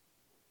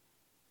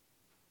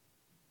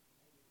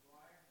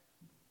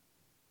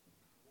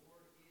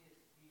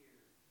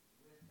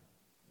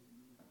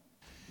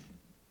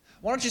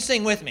Why don't you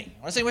sing with me?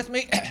 Want to sing with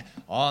me?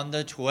 On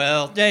the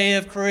 12th day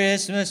of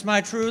Christmas, my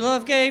true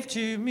love gave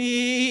to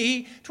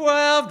me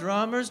 12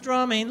 drummers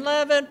drumming,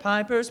 11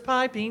 pipers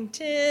piping,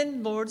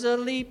 10 lords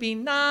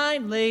a-leaping,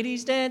 9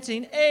 ladies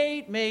dancing,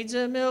 8 maids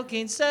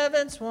a-milking,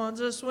 7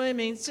 swans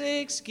a-swimming,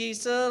 6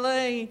 geese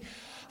a-laying,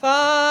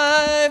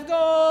 5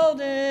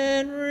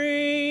 golden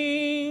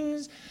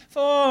rings,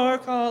 4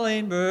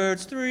 calling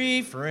birds,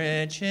 3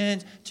 French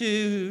hens,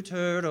 2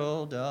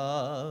 turtle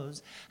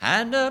doves,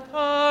 and a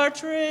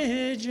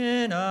partridge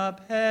in a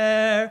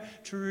pear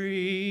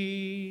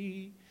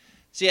tree.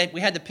 See, we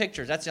had the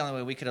pictures. That's the only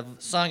way we could have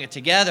sung it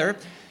together.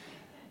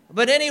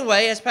 But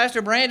anyway, as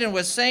Pastor Brandon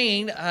was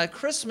saying,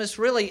 Christmas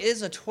really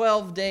is a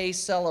 12-day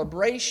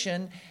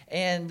celebration,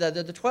 and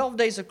the 12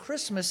 days of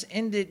Christmas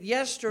ended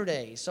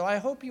yesterday. So I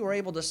hope you were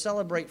able to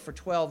celebrate for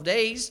 12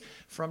 days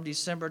from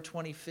December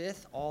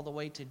 25th all the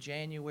way to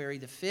January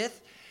the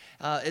 5th.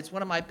 It's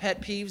one of my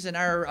pet peeves in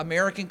our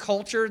American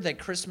culture that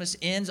Christmas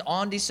ends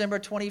on December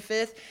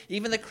 25th.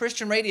 Even the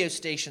Christian radio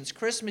stations,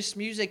 Christmas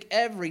music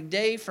every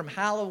day from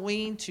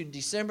Halloween to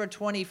December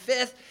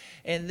 25th,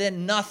 and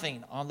then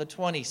nothing on the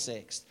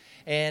 26th.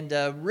 And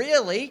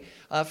really,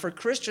 for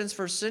Christians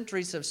for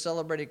centuries have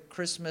celebrated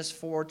Christmas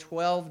for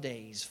 12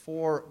 days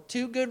for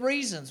 2 good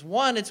reasons.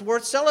 One, it's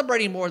worth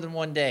celebrating more than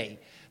one day,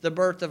 the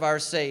birth of our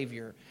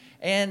Savior.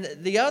 And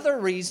the other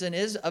reason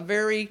is a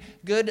very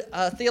good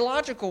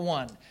theological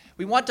one.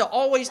 We want to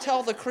always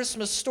tell the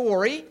Christmas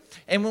story,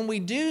 and when we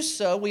do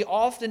so, we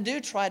often do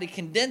try to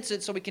condense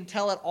it so we can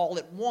tell it all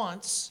at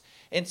once.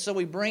 And so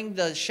we bring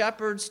the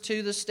shepherds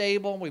to the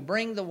stable, we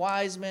bring the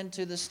wise men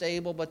to the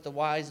stable, but the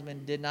wise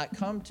men did not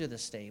come to the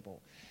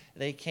stable.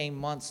 They came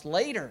months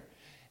later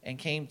and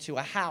came to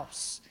a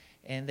house,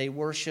 and they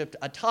worshiped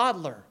a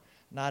toddler,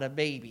 not a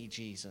baby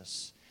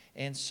Jesus.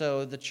 And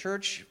so the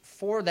church,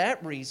 for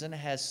that reason,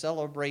 has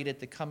celebrated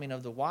the coming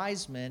of the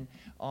wise men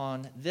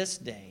on this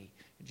day,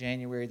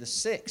 January the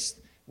 6th,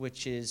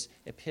 which is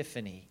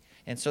Epiphany.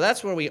 And so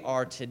that's where we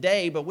are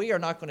today, but we are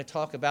not going to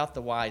talk about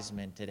the wise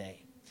men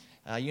today.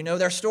 You know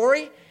their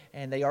story,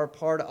 and they are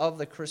part of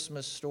the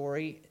Christmas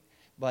story,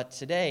 but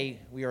today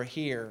we are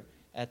here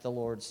at the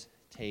Lord's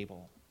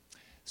table.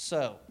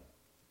 So,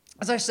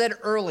 as I said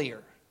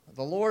earlier,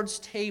 the Lord's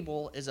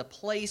table is a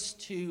place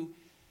to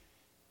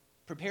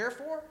prepare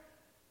for,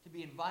 to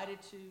be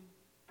invited to,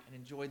 and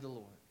enjoy the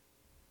Lord.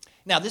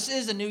 Now, this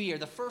is a new year,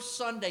 the first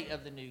Sunday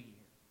of the new year.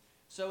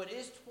 So it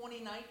is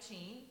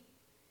 2019,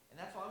 and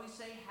that's why we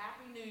say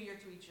Happy New Year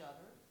to each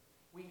other.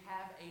 We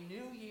have a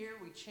new year.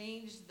 We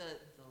changed the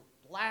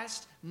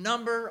last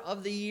number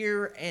of the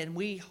year, and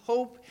we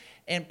hope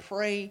and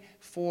pray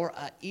for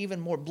an even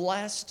more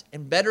blessed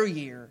and better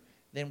year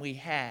than we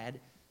had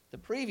the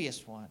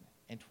previous one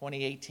in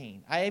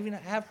 2018. I even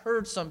have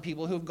heard some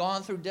people who've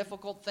gone through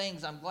difficult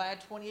things. I'm glad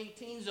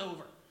 2018's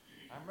over.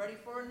 I'm ready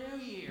for a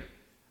new year,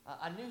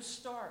 a new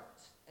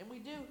start. And we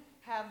do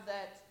have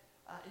that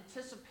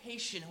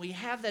anticipation. We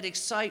have that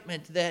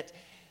excitement that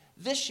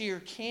this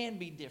year can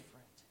be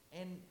different.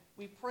 And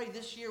we pray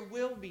this year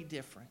will be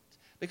different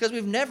because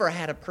we've never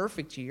had a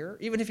perfect year.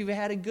 Even if you've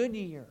had a good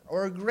year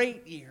or a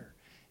great year,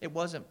 it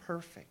wasn't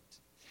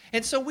perfect.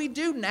 And so we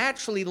do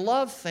naturally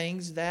love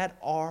things that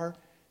are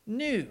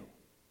new.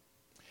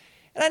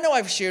 And I know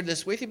I've shared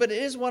this with you, but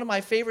it is one of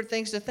my favorite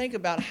things to think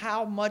about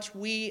how much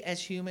we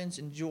as humans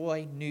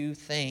enjoy new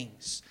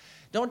things.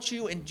 Don't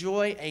you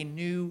enjoy a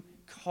new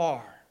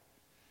car?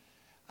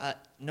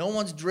 No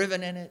one's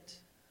driven in it.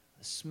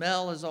 The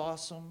smell is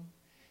awesome.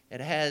 It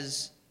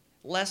has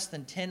less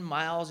than 10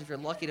 miles if you're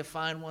lucky to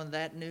find one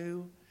that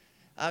new.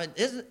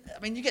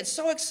 You get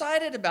so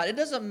excited about it. It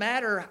doesn't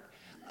matter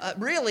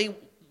really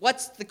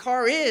what the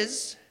car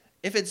is.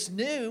 If it's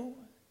new,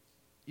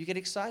 you get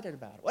excited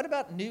about it. What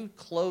about new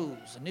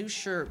clothes, a new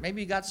shirt?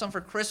 Maybe you got some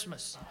for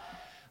Christmas.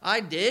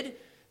 I did,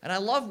 and I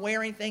love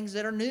wearing things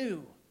that are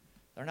new.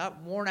 They're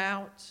not worn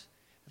out.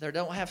 They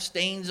don't have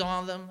stains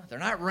on them. They're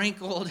not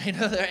wrinkled, and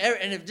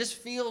it just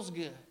feels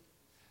good.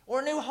 Or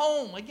a new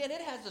home. Again,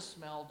 it has a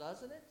smell,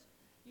 doesn't it?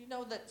 You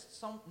know that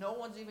no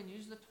one's even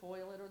used the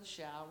toilet or the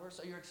shower,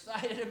 so you're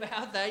excited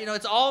about that. You know,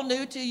 it's all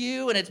new to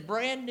you, and it's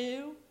brand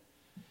new.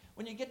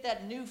 When you get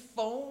that new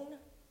phone,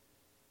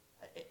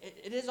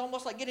 it is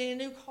almost like getting a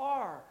new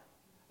car.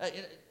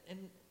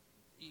 And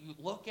you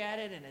look at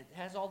it, and it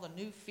has all the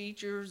new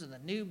features and the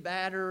new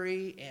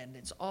battery, and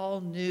it's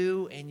all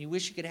new, and you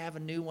wish you could have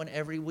a new one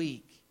every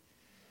week.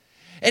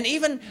 And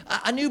even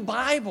a new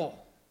Bible.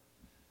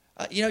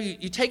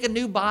 You take a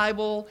new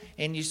Bible,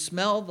 and you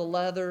smell the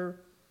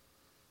leather.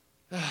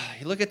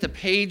 You look at the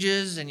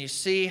pages, and you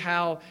see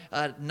how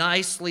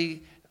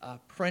nicely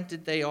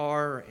printed they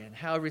are and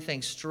how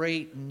everything's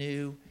straight and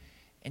new.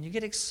 And you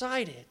get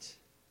excited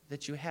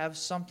that you have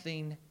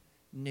something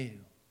new.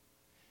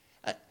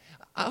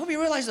 I hope you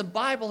realize the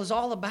Bible is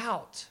all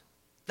about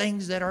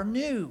things that are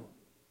new.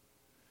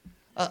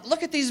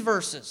 Look at these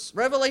verses.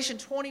 Revelation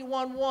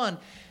 21:1.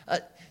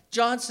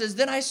 John says,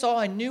 "Then I saw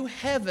a new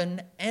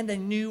heaven and a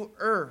new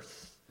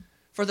earth.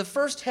 For the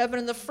first heaven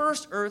and the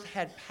first earth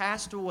had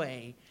passed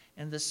away,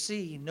 and the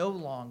sea no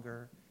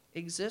longer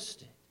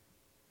existed.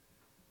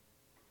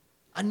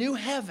 A new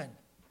heaven,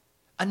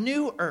 a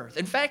new earth.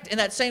 In fact, in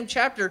that same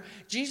chapter,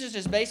 Jesus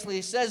just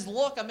basically says,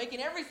 look, I'm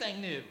making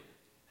everything new.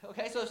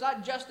 Okay, so it's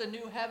not just a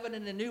new heaven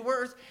and a new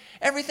earth.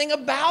 Everything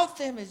about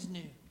them is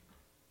new.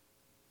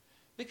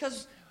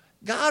 Because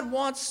God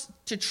wants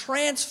to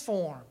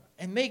transform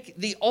and make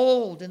the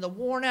old and the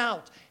worn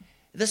out,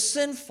 the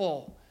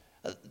sinful,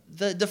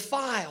 the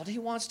defiled. He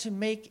wants to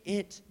make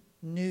it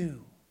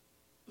new.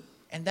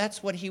 And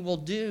that's what he will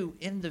do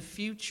in the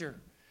future.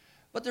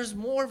 But there's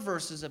more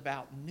verses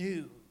about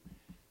new.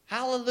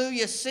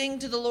 Hallelujah, sing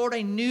to the Lord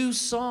a new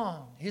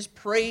song, his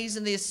praise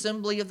in the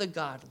assembly of the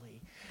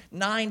godly.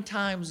 9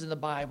 times in the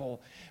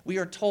Bible, we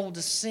are told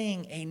to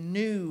sing a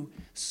new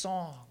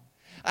song.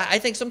 I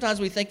think sometimes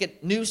we think a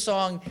new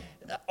song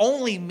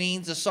only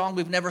means a song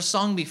we've never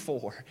sung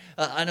before.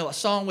 I know a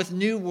song with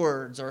new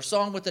words, or a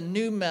song with a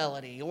new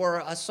melody,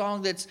 or a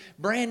song that's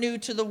brand new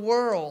to the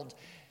world.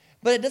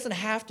 But it doesn't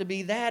have to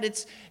be that.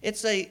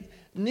 It's a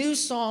new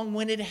song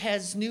when it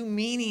has new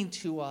meaning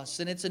to us,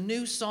 and it's a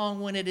new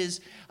song when it is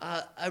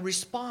a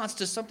response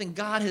to something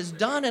God has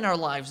done in our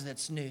lives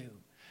that's new.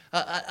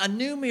 A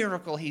new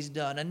miracle he's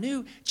done, a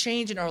new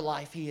change in our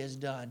life he has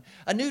done,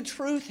 a new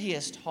truth he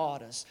has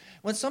taught us.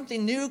 When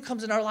something new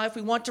comes in our life,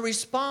 we want to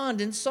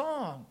respond in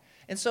song.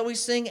 And so we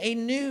sing a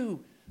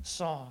new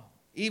song,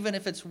 even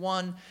if it's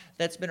one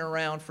that's been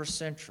around for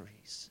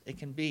centuries. It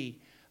can be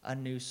a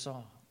new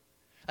song.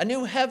 A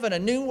new heaven, a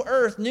new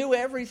earth, new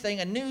everything,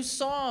 a new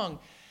song.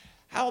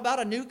 How about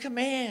a new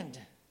command?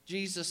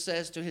 Jesus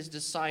says to his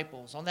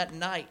disciples on that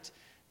night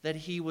that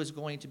he was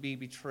going to be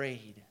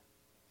betrayed.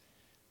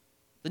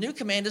 The new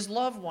command is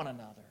love one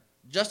another.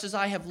 Just as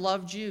I have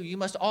loved you, you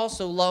must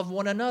also love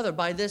one another.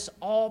 By this,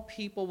 all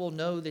people will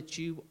know that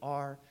you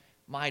are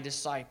my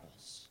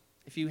disciples,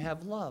 if you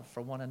have love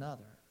for one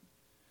another.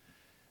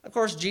 Of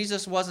course,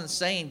 Jesus wasn't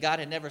saying God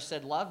had never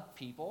said love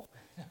people.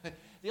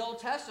 The Old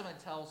Testament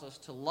tells us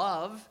to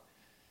love,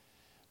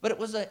 but it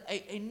was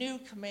a new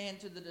command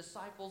to the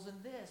disciples in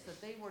this,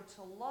 that they were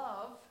to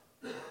love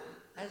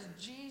as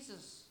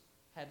Jesus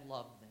had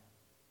loved them.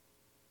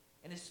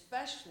 And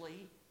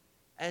especially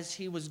as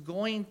he was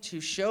going to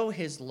show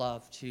his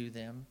love to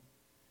them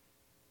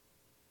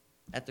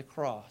at the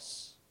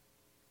cross.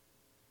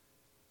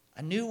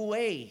 A new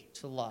way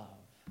to love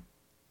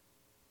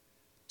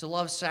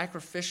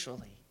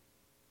sacrificially,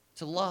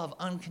 to love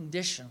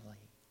unconditionally.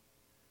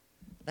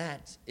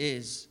 That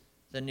is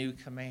the new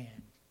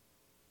command.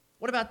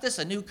 What about this?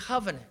 A new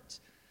covenant.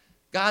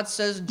 God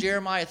says in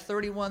Jeremiah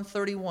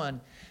 31:31,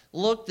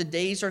 look, the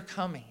days are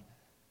coming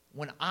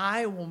when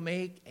I will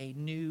make a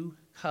new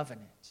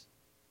covenant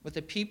with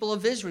the people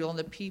of Israel and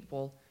the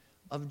people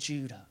of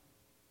Judah.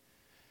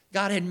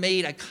 God had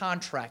made a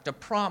contract, a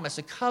promise,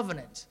 a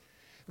covenant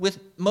with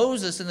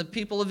Moses and the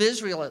people of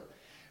Israel.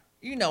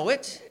 You know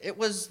it. It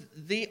was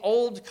the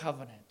old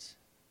covenant.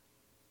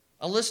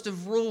 A list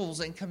of rules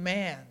and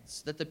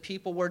commands that the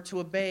people were to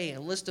obey,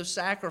 a list of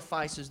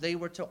sacrifices they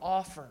were to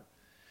offer,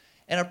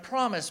 and a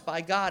promise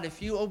by God,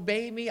 if you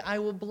obey me, I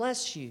will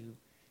bless you.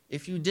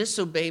 If you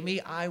disobey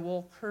me, I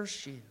will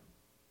curse you.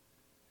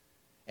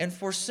 And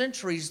for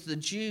centuries, the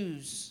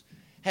Jews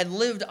had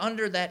lived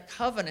under that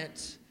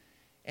covenant,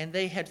 and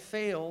they had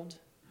failed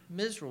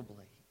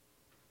miserably.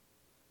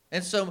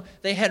 And so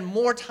they had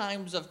more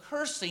times of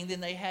cursing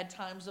than they had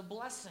times of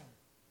blessing.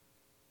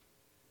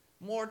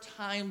 More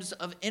times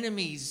of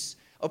enemies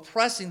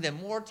oppressing them,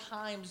 more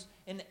times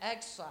in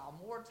exile,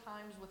 more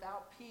times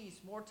without peace,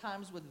 more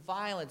times with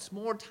violence,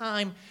 more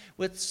time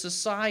with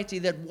society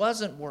that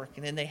wasn't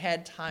working, and they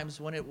had times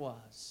when it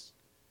was.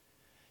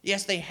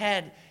 Yes, they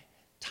had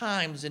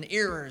times and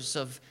eras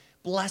of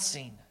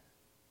blessing,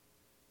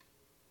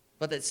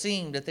 but it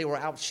seemed that they were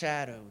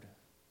outshadowed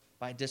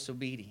by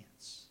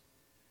disobedience.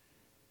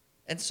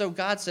 And so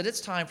God said,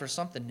 it's time for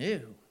something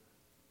new.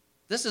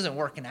 This isn't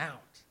working out.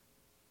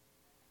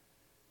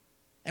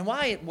 And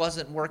why it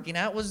wasn't working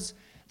out was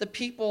the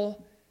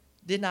people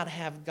did not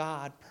have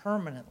God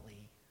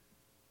permanently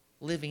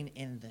living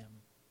in them.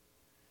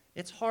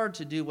 It's hard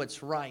to do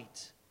what's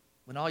right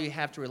when all you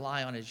have to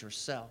rely on is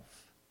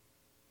yourself.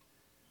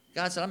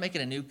 God said, I'm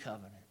making a new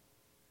covenant.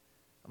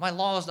 My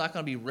law is not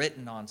going to be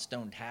written on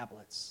stone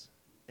tablets.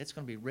 It's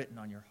going to be written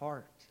on your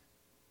heart.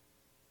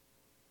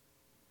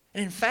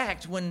 And in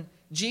fact, when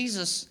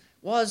Jesus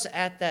was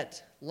at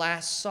that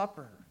Last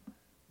Supper,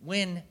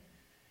 when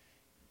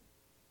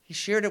he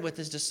shared it with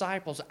his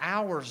disciples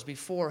hours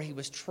before he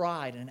was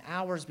tried and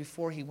hours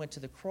before he went to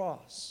the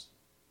cross,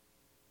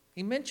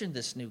 he mentioned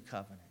this new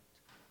covenant.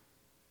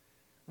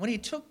 When he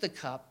took the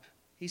cup,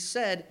 he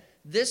said,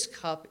 this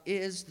cup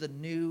is the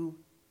new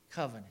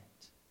covenant,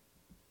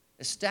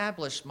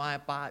 established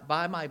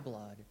by my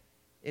blood.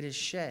 It is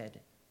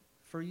shed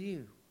for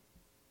you.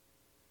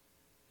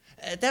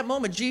 At that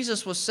moment,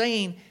 Jesus was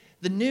saying,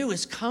 the new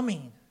is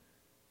coming.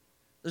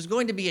 There's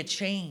going to be a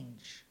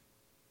change.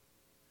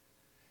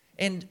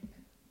 And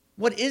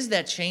what is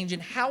that change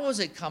and how is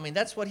it coming?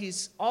 That's what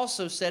he's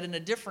also said in a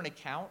different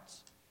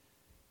account.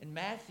 In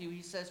Matthew,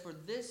 he says, for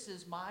this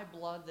is my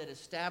blood that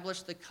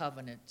established the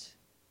covenant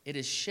It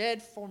is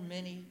shed for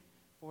many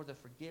for the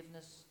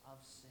forgiveness of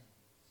sins.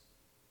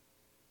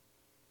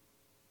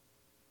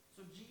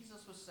 So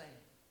Jesus was saying,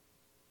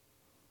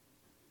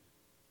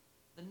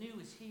 the new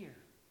is here.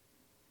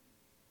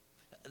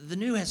 The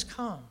new has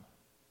come.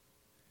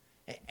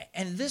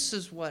 And this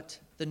is what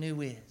the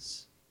new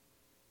is.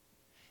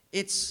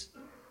 It's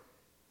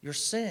your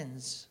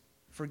sins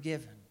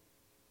forgiven.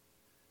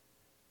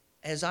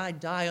 As I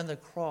die on the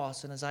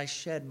cross and as I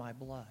shed my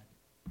blood.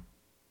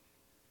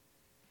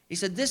 He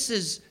said, this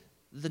is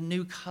the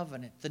new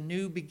covenant, the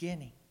new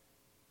beginning.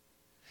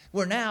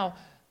 Where now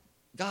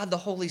God the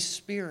Holy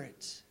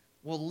Spirit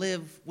will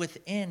live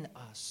within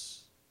us.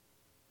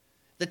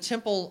 The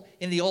temple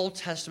in the Old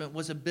Testament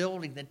was a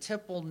building. The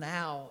temple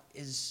now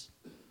is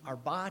our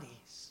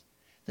bodies.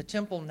 The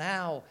temple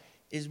now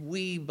is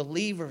we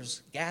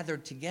believers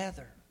gathered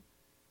together,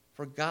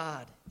 for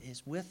God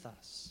is with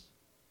us.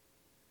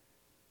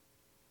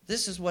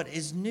 This is what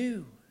is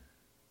new.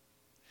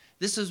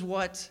 This is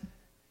what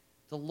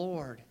the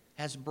Lord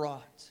has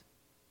brought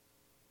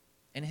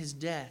in his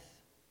death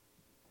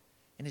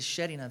and his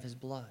shedding of his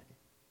blood.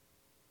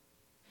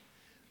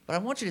 But I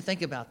want you to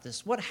think about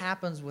this. What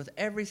happens with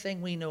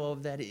everything we know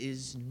of that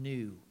is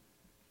new?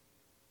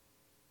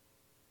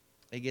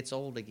 It gets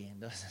old again,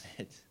 doesn't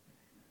it?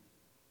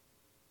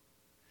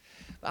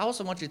 But I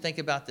also want you to think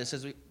about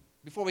this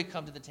before we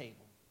come to the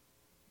table.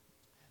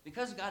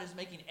 Because God is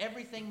making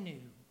everything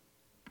new,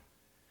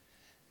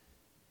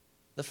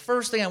 the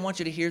first thing I want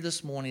you to hear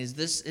this morning is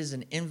this is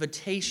an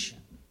invitation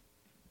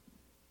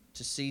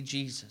to see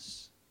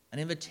Jesus, an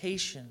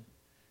invitation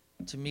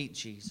to meet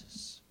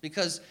Jesus.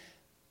 Because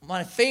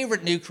my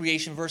favorite new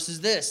creation verse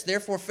is this: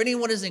 therefore, if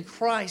anyone is in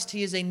Christ,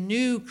 he is a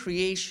new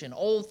creation.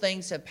 Old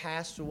things have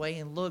passed away,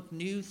 and look,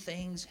 new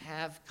things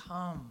have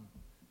come.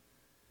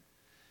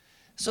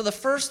 So the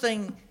first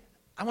thing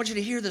I want you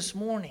to hear this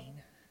morning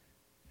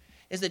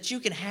is that you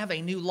can have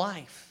a new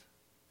life,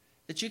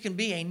 that you can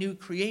be a new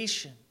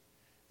creation,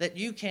 that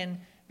you can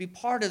be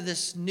part of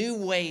this new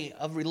way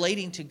of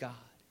relating to God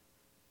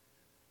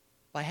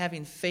by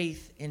having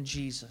faith in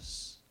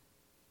Jesus,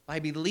 by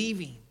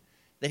believing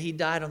that he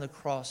died on the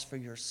cross for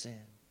your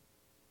sin,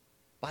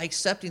 by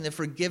accepting the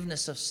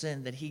forgiveness of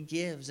sin that he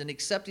gives and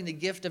accepting the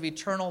gift of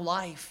eternal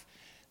life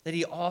that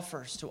he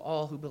offers to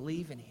all who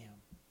believe in him.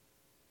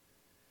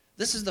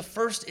 This is the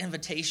first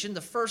invitation,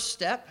 the first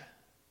step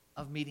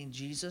of meeting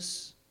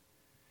Jesus.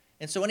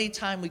 And so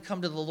anytime we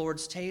come to the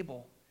Lord's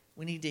table,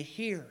 we need to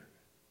hear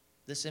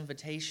this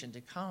invitation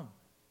to come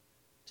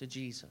to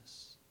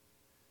Jesus.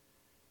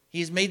 He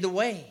has made the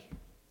way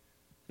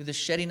through the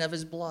shedding of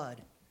his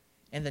blood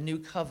and the new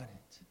covenant.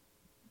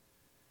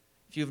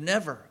 If you've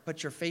never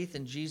put your faith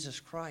in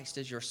Jesus Christ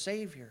as your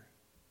Savior,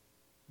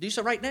 do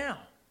so right now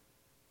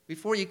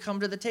before you come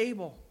to the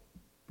table.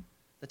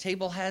 The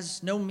table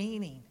has no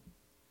meaning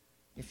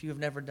if you have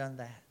never done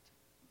that.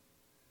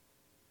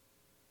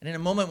 And in a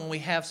moment when we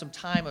have some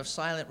time of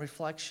silent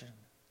reflection,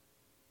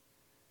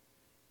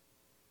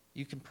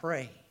 you can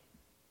pray.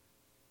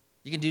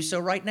 You can do so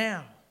right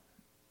now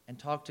and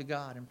talk to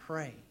God and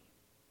pray.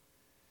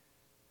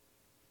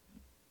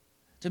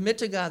 To admit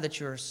to God that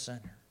you're a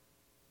sinner.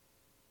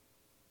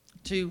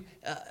 To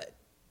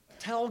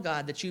tell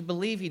God that you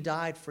believe he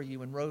died for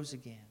you and rose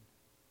again.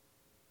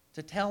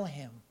 To tell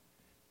him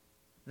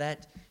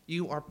that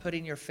you are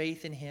putting your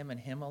faith in him and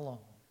him alone.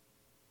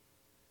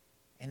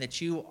 And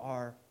that you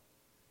are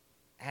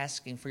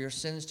asking for your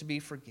sins to be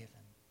forgiven.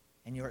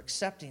 And you're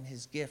accepting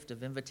his gift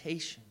of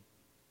invitation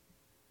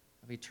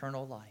of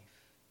eternal life.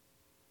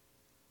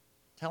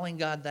 Telling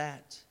God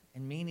that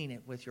and meaning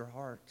it with your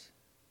heart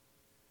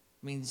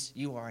means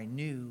you are a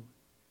new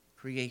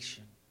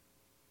creation.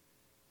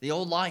 The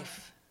old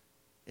life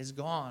is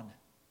gone.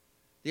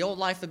 The old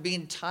life of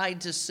being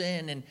tied to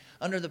sin and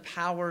under the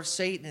power of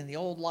Satan, and the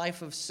old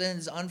life of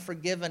sins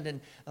unforgiven,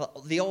 and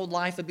the old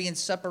life of being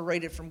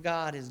separated from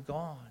God is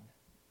gone.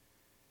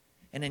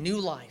 And a new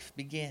life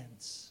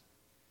begins.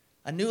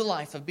 A new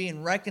life of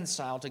being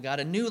reconciled to God.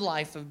 A new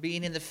life of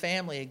being in the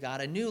family of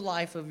God. A new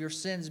life of your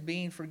sins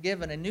being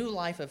forgiven. A new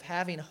life of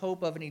having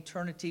hope of an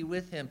eternity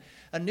with him.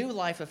 A new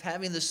life of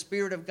having the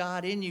Spirit of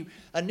God in you.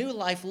 A new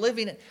life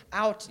living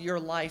out your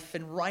life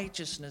in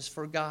righteousness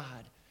for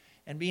God.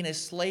 And being a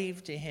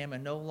slave to him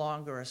and no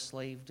longer a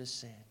slave to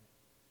sin.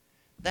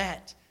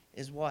 That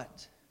is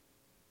what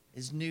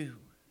is new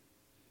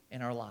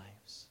in our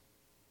lives.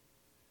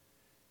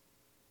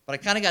 But I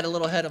kind of got a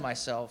little ahead of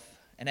myself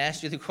and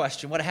asked you the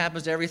question, what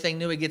happens to everything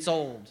new? It gets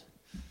old.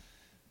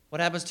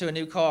 What happens to a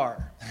new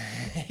car?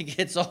 It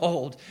gets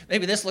old.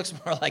 Maybe this looks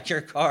more like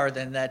your car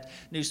than that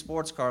new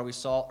sports car we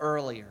saw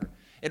earlier.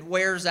 It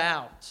wears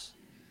out.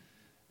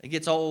 It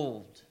gets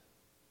old.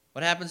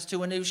 What happens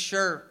to a new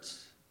shirt?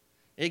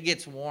 It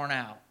gets worn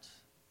out.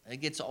 It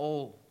gets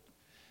old.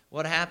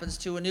 What happens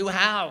to a new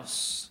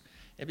house?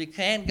 It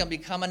can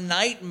become a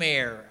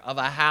nightmare of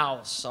a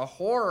house, a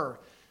horror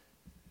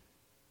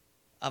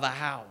of a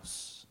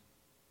house.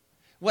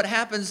 What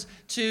happens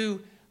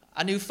to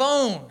a new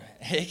phone?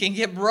 It can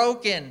get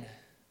broken,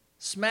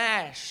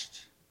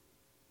 smashed.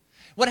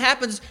 What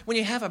happens when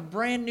you have a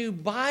brand new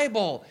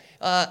Bible?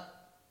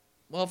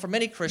 Well, for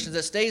many Christians,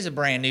 it stays a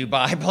brand new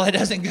Bible. It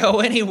doesn't go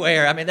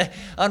anywhere. I mean,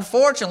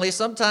 unfortunately,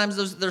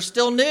 sometimes they're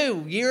still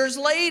new years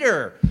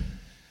later.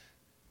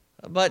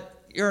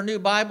 But your new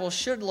Bible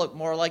should look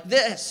more like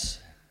this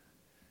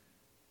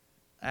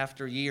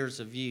after years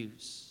of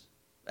use.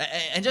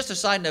 And just a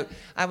side note,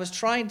 I was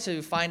trying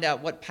to find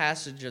out what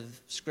passage of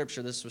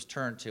Scripture this was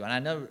turned to. And I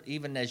know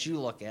even as you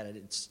look at it,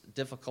 it's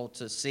difficult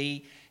to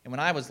see. And when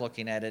I was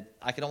looking at it,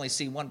 I could only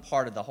see one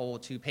part of the whole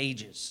 2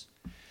 pages.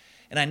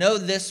 And I know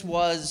this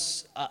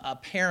was a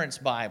parent's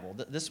Bible.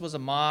 This was a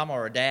mom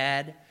or a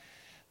dad,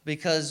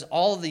 because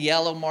all of the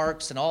yellow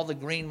marks and all the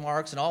green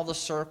marks and all the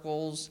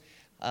circles,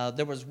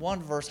 there was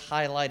one verse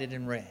highlighted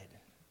in red.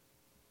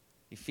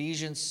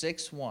 Ephesians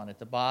 6:1 at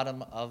the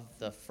bottom of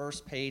the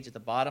first page, at the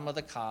bottom of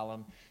the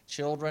column,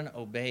 children,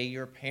 obey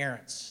your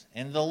parents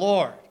in the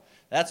Lord.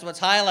 That's what's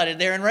highlighted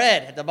there in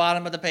red at the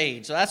bottom of the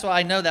page. So that's why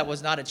I know that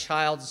was not a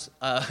child's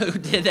who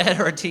did that,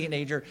 or a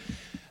teenager,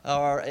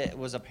 or it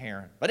was a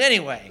parent. But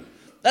anyway,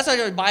 that's how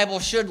your Bible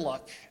should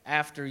look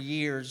after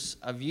years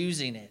of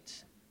using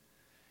it.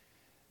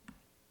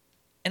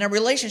 And a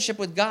relationship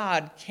with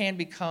God can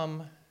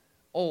become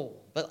old.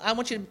 But I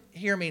want you to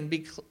hear me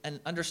and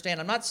understand,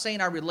 I'm not saying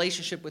our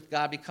relationship with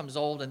God becomes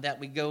old and that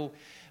we go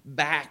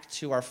back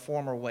to our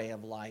former way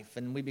of life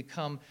and we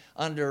become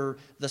under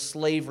the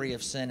slavery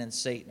of sin and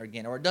Satan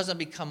again. Or it doesn't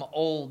become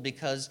old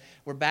because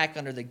we're back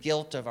under the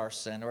guilt of our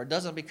sin. Or it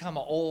doesn't become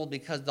old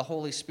because the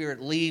Holy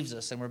Spirit leaves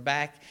us and we're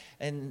back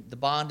in the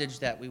bondage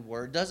that we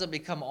were. It doesn't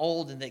become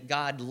old and that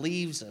God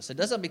leaves us. It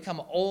doesn't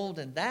become old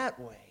in that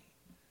way.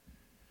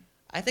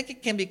 I think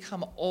it can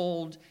become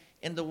old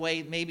in the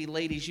way, maybe,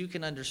 ladies, you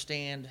can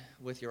understand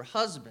with your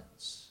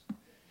husbands.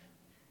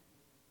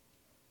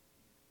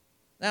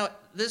 Now,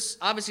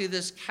 obviously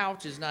this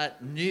couch is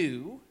not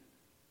new,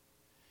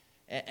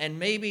 and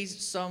maybe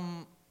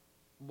some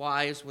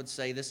wives would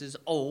say this is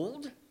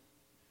old,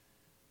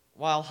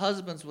 while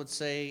husbands would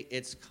say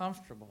it's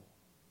comfortable.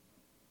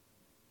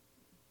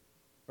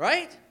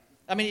 Right?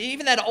 I mean,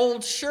 even that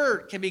old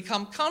shirt can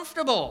become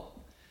comfortable.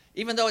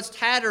 Even though it's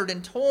tattered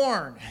and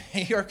torn,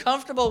 you're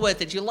comfortable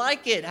with it. You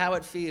like it, how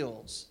it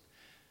feels.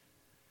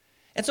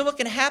 And so what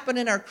can happen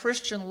in our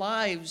Christian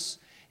lives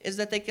is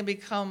that they can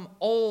become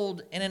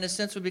old, and in a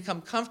sense we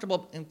become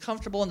comfortable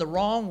in the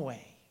wrong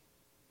way.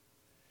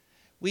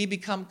 We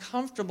become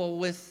comfortable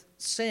with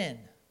sin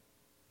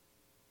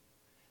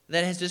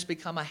that has just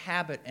become a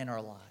habit in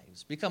our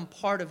lives, become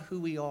part of who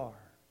we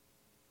are.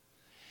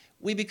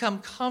 We become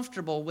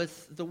comfortable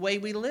with the way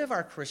we live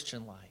our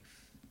Christian life.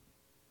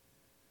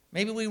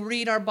 Maybe we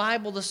read our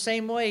Bible the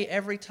same way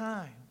every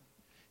time.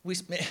 We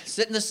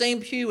sit in the same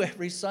pew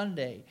every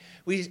Sunday.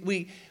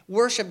 We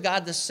worship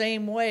God the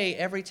same way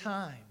every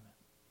time.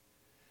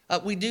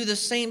 We do the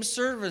same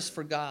service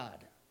for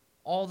God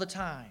all the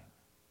time.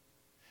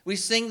 We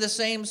sing the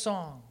same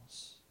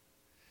songs.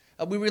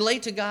 We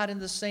relate to God in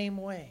the same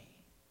way.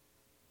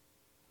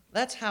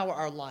 That's how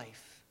our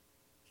life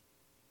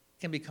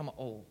can become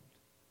old.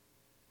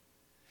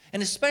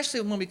 And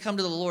especially when we come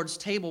to the Lord's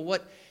table,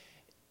 what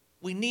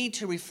we need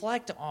to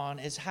reflect on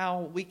is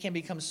how we can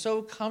become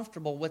so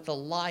comfortable with a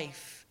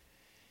life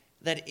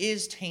that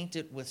is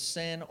tainted with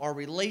sin, or a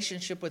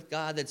relationship with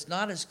God that's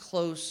not as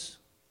close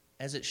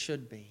as it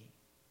should be.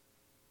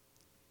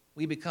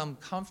 We become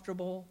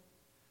comfortable,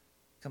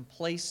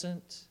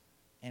 complacent,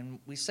 and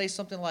we say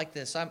something like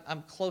this: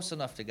 I'm close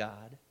enough to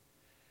God.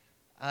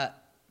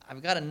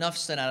 I've got enough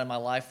sin out of my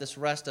life. This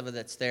rest of it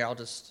that's there, I'll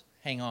just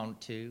hang on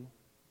to.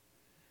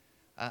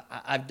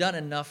 I've done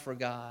enough for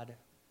God.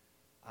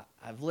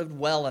 I've lived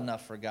well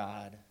enough for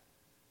God.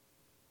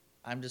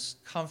 I'm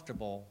just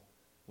comfortable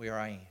where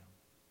I am.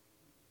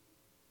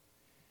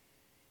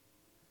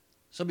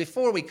 So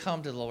before we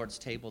come to the Lord's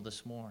table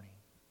this morning,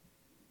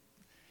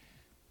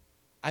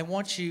 I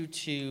want you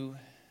to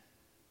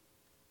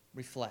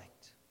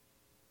reflect.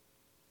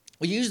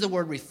 We use the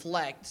word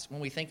reflect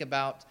when we think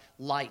about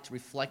light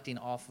reflecting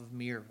off of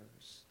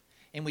mirrors.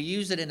 And we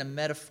use it in a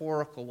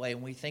metaphorical way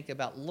when we think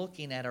about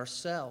looking at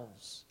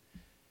ourselves.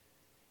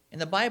 And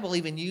the Bible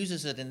even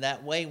uses it in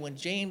that way when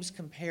James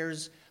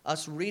compares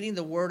us reading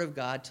the Word of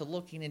God to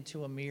looking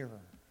into a mirror.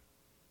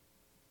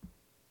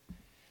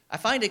 I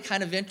find it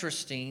kind of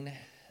interesting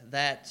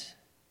that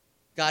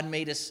God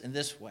made us in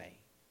this way.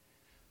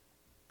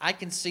 I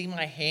can see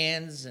my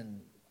hands and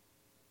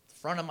the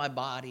front of my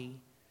body,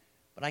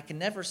 but I can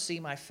never see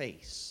my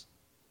face.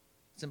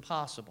 It's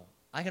impossible.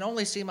 I can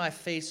only see my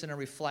face in a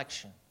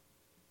reflection.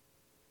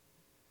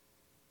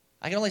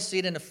 I can only see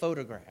it in a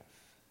photograph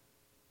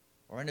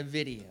or in a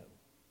video.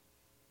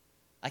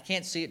 I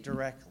can't see it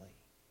directly.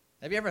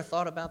 Have you ever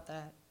thought about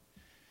that?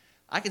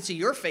 I can see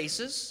your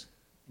faces,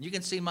 and you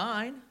can see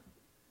mine.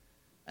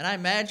 And I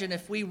imagine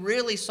if we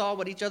really saw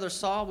what each other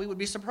saw, we would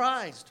be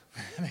surprised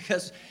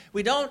because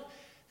we don't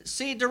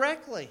see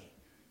directly.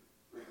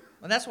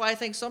 And that's why I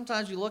think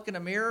sometimes you look in a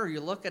mirror or you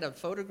look at a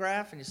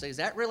photograph and you say, is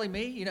that really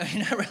me? You know,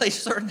 you're not really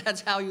certain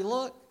that's how you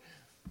look.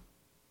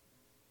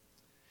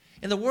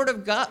 In the Word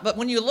of God, but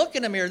when you look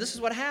in a mirror, this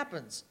is what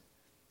happens.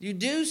 You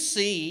do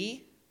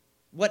see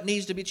what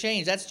needs to be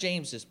changed. That's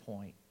James's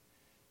point.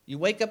 You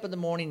wake up in the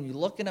morning, you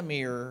look in a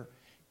mirror,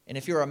 and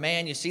if you're a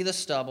man, you see the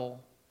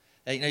stubble.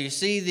 You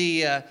see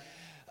the,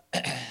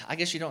 I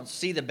guess you don't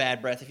see the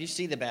bad breath. If you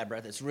see the bad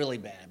breath, it's really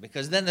bad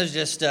because then there's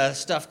just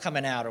stuff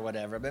coming out or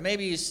whatever. But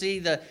maybe you see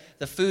the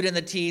food in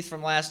the teeth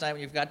from last night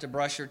when you've got to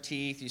brush your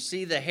teeth. You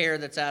see the hair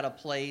that's out of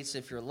place.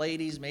 If you're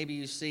ladies, maybe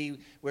you see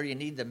where you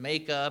need the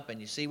makeup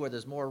and you see where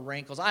there's more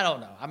wrinkles. I don't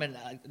know. I mean,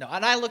 no.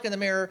 And I look in the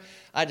mirror,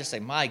 I just say,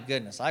 my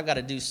goodness, I've got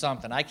to do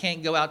something. I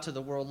can't go out to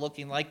the world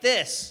looking like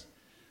this.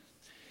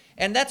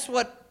 And that's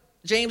what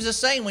James is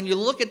saying. When you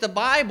look at the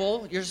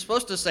Bible, you're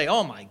supposed to say,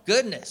 oh my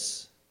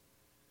goodness.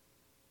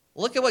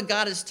 Look at what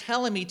God is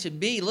telling me to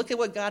be. Look at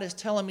what God is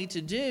telling me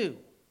to do.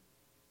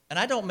 And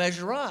I don't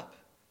measure up.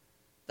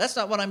 That's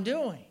not what I'm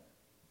doing.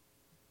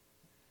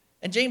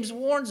 And James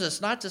warns us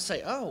not to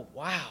say, oh,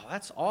 wow,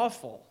 that's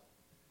awful,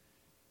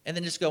 and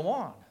then just go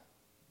on.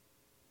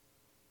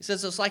 He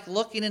says it's like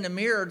looking in a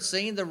mirror and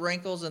seeing the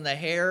wrinkles and the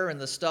hair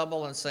and the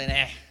stubble and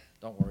saying,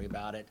 don't worry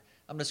about it.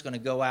 I'm just going to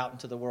go out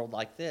into the world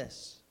like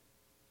this.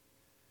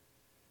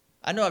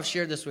 I know I've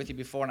shared this with you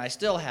before, and I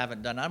still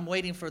haven't done it. I'm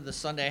waiting for the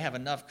Sunday I have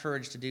enough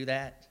courage to do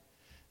that.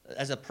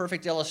 As a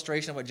perfect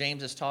illustration of what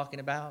James is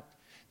talking about,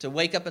 to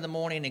wake up in the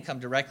morning and come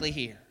directly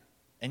here,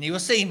 and you will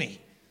see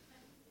me.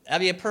 That'd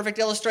be a perfect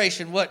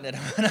illustration, wouldn't it,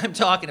 what I'm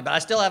talking about? I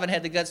still haven't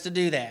had the guts to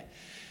do that.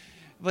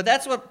 But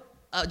that's what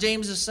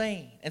James is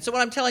saying. And so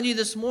what I'm telling you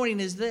this morning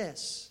is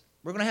this.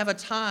 We're going to have a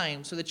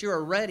time so that you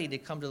are ready to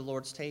come to the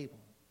Lord's table.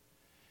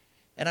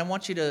 And I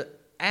want you to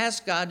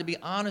ask God to be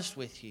honest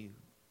with you.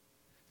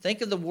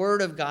 Think of the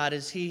Word of God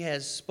as He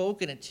has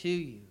spoken it to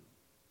you.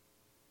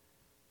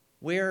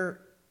 Where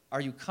are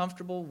you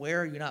comfortable?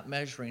 Where are you not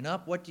measuring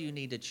up? What do you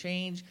need to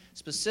change?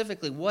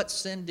 Specifically, what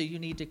sin do you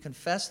need to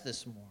confess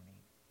this morning?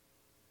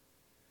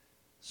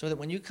 So that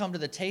when you come to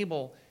the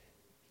table,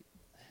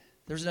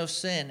 there's no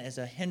sin as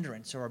a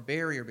hindrance or a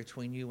barrier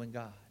between you and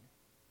God.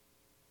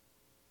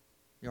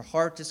 Your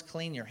heart is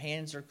clean, your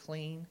hands are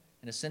clean.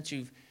 In a sense,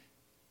 you've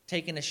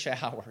taken a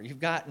shower,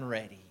 you've gotten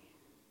ready,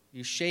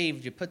 you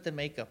shaved, you put the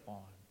makeup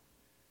on.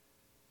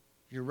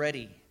 You're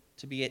ready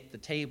to be at the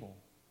table.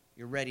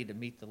 You're ready to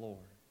meet the Lord.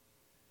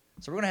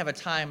 So we're going to have a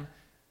time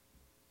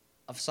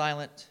of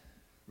silent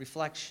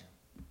reflection.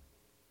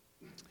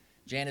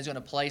 Jan is going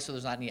to play so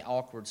there's not any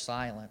awkward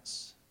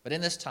silence. But in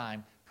this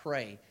time,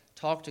 pray,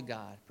 talk to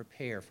God,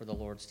 prepare for the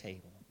Lord's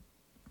table.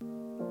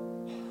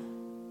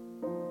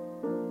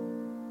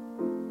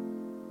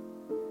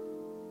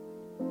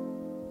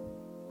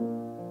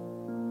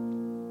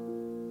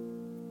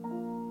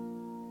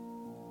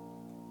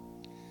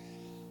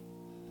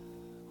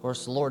 Of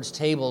course, the Lord's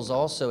table is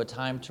also a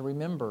time to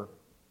remember.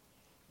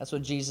 That's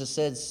what Jesus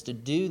says, to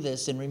do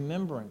this in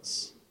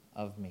remembrance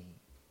of me.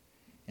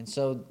 And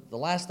so the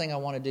last thing I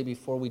want to do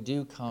before we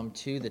do come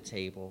to the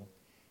table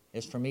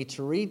is for me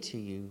to read to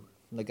you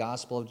from the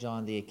Gospel of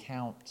John the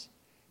account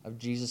of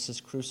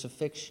Jesus'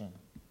 crucifixion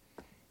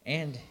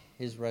and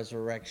His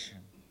resurrection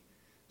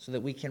so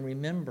that we can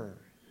remember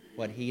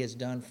what He has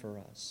done for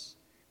us.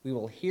 We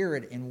will hear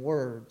it in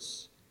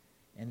words,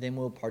 and then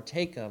we'll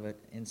partake of it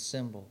in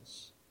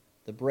symbols.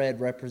 The bread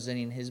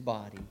representing His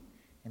body,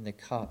 and the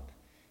cup,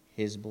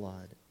 His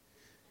blood.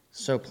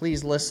 So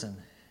please listen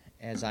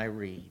as I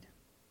read.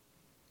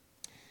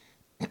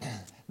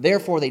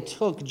 Therefore they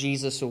took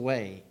Jesus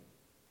away.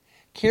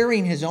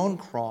 Carrying His own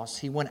cross,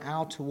 He went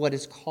out to what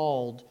is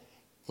called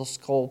the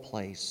skull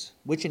place,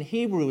 which in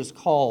Hebrew is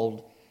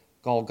called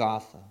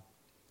Golgotha.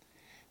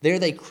 There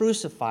they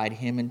crucified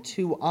Him and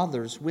two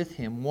others with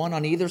Him, one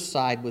on either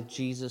side with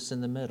Jesus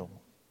in the middle.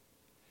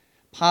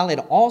 Pilate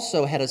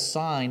also had a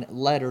sign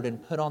lettered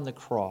and put on the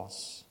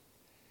cross.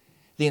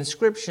 The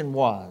inscription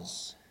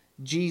was,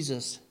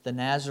 Jesus the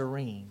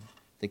Nazarene,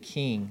 the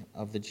King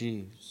of the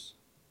Jews.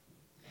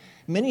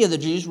 Many of the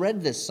Jews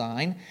read this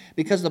sign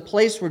because the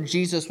place where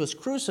Jesus was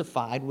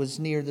crucified was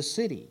near the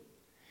city.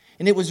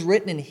 And it was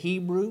written in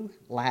Hebrew,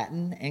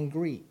 Latin, and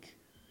Greek.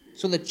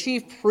 So the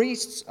chief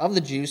priests of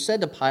the Jews said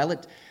to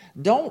Pilate,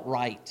 don't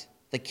write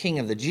the King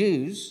of the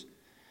Jews,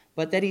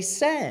 but that he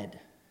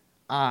said,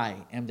 I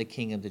am the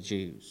King of the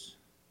Jews.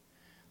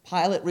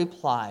 Pilate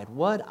replied,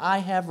 what I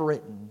have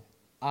written,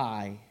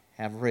 I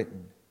have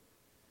written.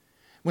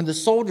 When the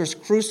soldiers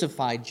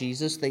crucified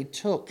Jesus, they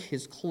took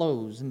His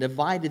clothes and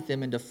divided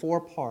them into 4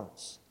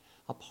 parts,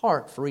 a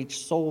part for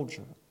each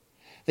soldier.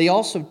 They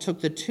also took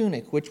the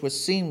tunic, which was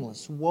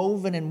seamless,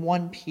 woven in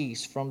one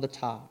piece from the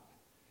top.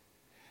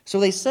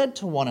 So they said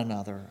to one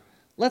another,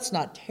 let's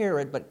not tear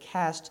it, but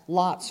cast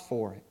lots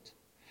for it,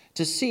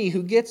 to see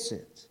who gets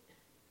it.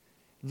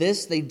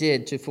 This they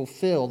did to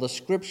fulfill the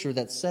scripture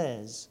that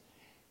says,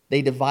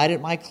 they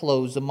divided my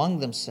clothes among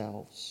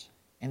themselves,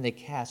 and they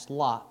cast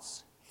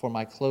lots for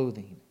my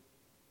clothing.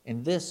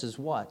 And this is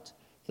what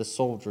the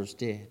soldiers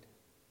did.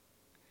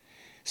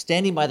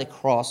 Standing by the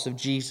cross of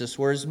Jesus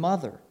were His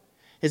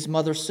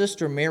mother's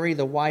sister Mary,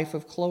 the wife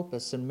of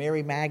Clopas, and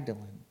Mary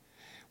Magdalene.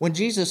 When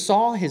Jesus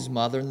saw His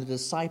mother and the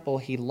disciple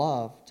He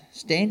loved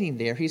standing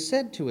there, He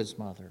said to His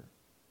mother,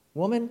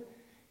 Woman,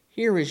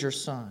 Here is your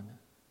son."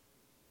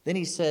 Then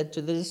he said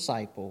to the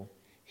disciple,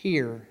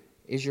 "Here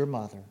is your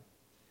mother."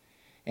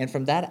 And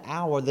from that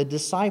hour the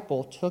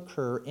disciple took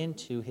her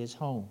into his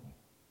home.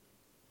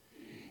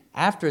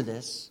 After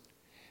this,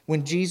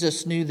 when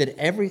Jesus knew that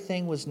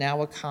everything was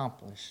now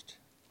accomplished,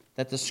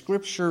 that the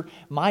scripture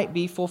might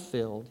be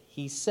fulfilled,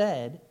 he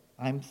said,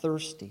 "I'm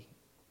thirsty."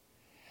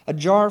 A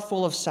jar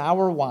full of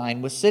sour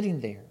wine was sitting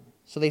there.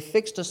 So they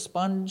fixed a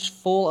sponge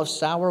full of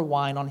sour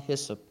wine on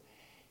hyssop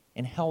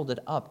and held it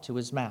up to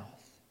his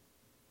mouth.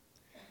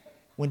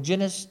 When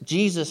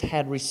Jesus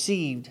had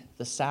received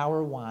the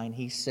sour wine,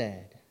 he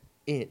said,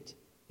 "It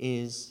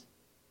is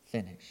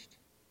finished."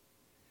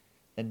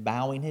 Then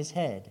bowing his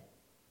head,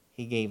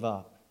 he gave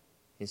up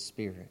his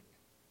spirit.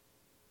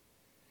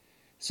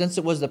 Since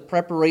it was the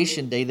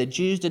preparation day, the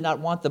Jews did not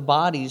want the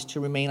bodies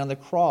to remain on the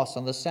cross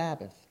on the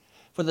Sabbath,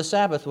 for the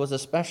Sabbath was a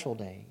special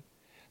day.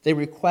 They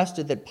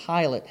requested that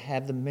Pilate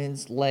have the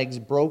men's legs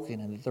broken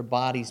and that their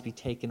bodies be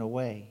taken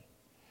away.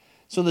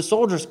 So the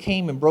soldiers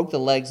came and broke the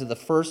legs of the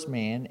first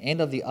man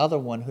and of the other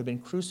one who had been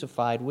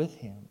crucified with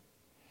him.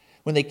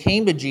 When they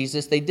came to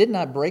Jesus, they did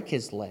not break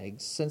his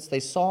legs, since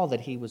they saw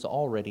that he was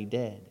already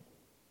dead.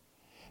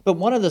 But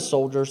one of the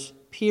soldiers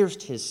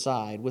pierced his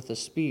side with a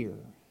spear,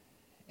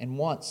 and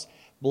once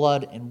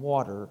blood and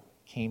water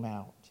came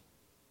out.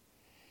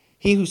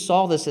 He who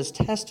saw this has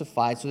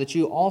testified, so that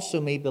you also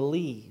may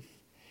believe.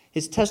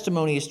 His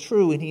testimony is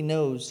true, and he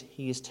knows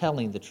he is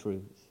telling the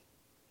truth.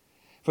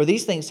 For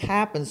these things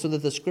happened so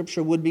that the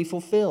scripture would be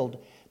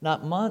fulfilled.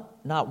 Not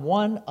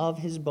one of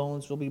his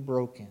bones will be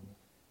broken.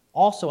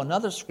 Also,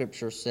 another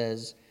scripture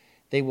says,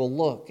 "They will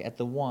look at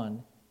the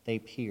one they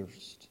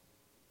pierced."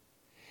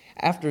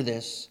 After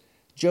this,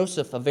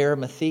 Joseph of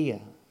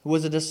Arimathea, who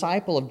was a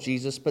disciple of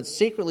Jesus, but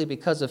secretly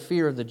because of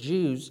fear of the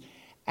Jews,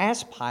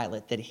 asked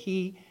Pilate that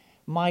he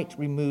might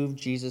remove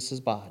Jesus'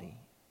 body.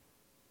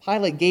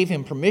 Pilate gave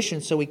him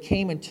permission, so he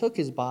came and took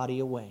his body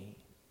away.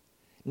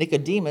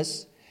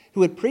 Nicodemus,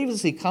 who had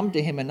previously come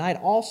to him at night,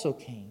 also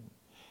came,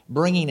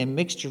 bringing a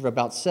mixture of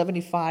about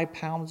 75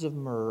 pounds of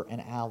myrrh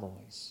and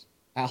aloes.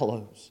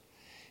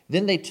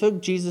 Then they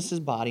took Jesus'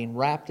 body and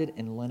wrapped it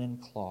in linen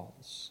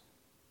cloths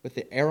with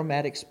the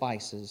aromatic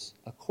spices,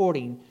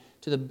 according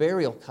to the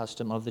burial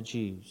custom of the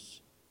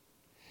Jews.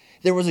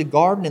 There was a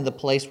garden in the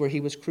place where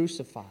he was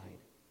crucified.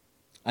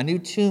 A new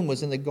tomb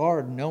was in the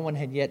garden. No one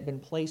had yet been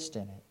placed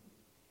in it.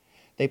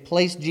 They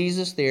placed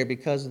Jesus there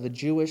because of the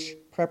Jewish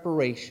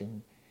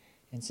preparation,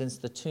 and since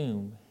the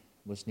tomb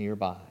was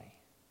nearby.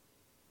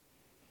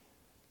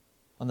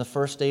 On the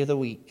first day of the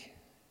week,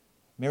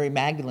 Mary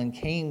Magdalene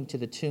came to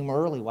the tomb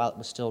early while it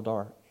was still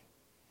dark.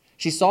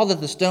 She saw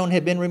that the stone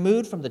had been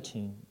removed from the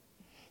tomb.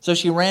 So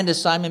she ran to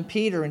Simon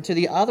Peter and to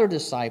the other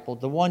disciple,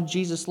 the one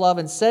Jesus loved,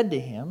 and said to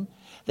him,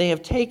 "They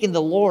have taken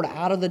the Lord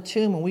out of the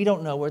tomb, and we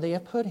don't know where they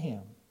have put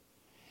him."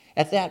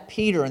 At that,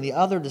 Peter and the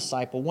other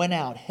disciple went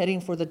out, heading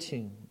for the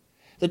tomb.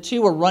 The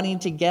two were running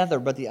together,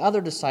 but the other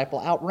disciple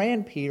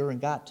outran Peter and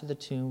got to the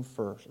tomb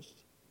first.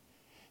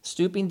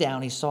 Stooping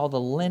down, he saw the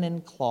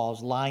linen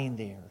cloths lying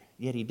there,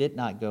 yet he did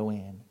not go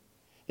in.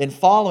 Then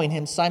following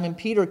him, Simon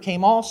Peter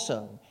came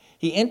also.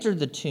 He entered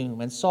the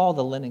tomb and saw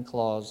the linen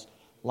cloths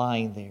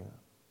lying there.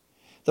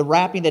 The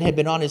wrapping that had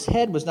been on his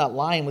head was not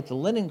lying with the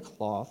linen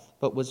cloth,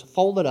 but was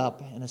folded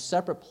up in a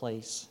separate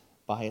place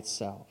by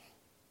itself.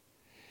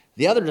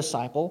 The other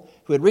disciple,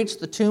 who had reached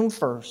the tomb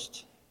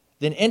first,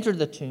 then entered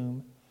the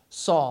tomb,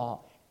 saw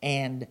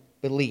and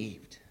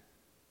believed.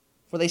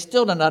 For they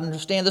still did not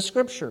understand the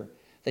scripture,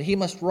 that he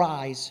must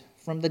rise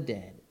from the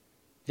dead.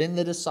 Then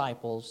the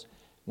disciples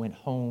went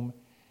home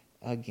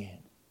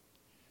again.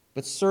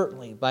 But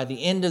certainly by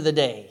the end of the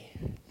day,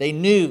 they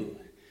knew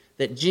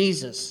that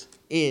Jesus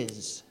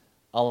is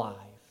alive.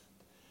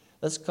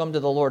 Let's come to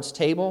the Lord's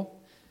table.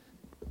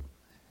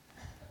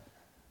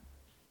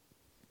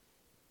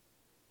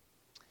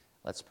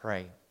 Let's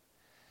pray.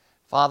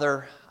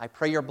 Father, I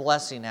pray your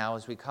blessing now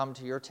as we come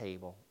to your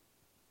table.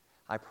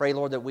 I pray,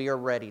 Lord, that we are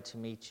ready to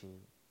meet you.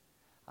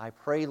 I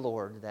pray,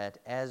 Lord, that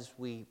as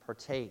we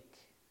partake,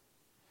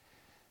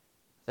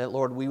 that,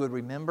 Lord, we would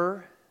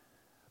remember,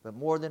 but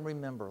more than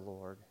remember,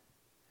 Lord,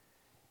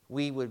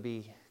 we would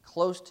be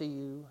close to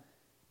you,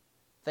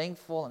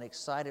 thankful and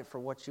excited for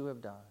what you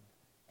have done,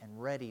 and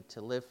ready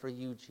to live for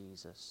you,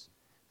 Jesus,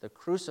 the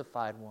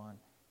crucified one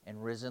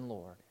and risen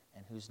Lord,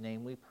 in whose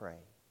name we pray.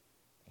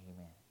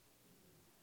 Amen.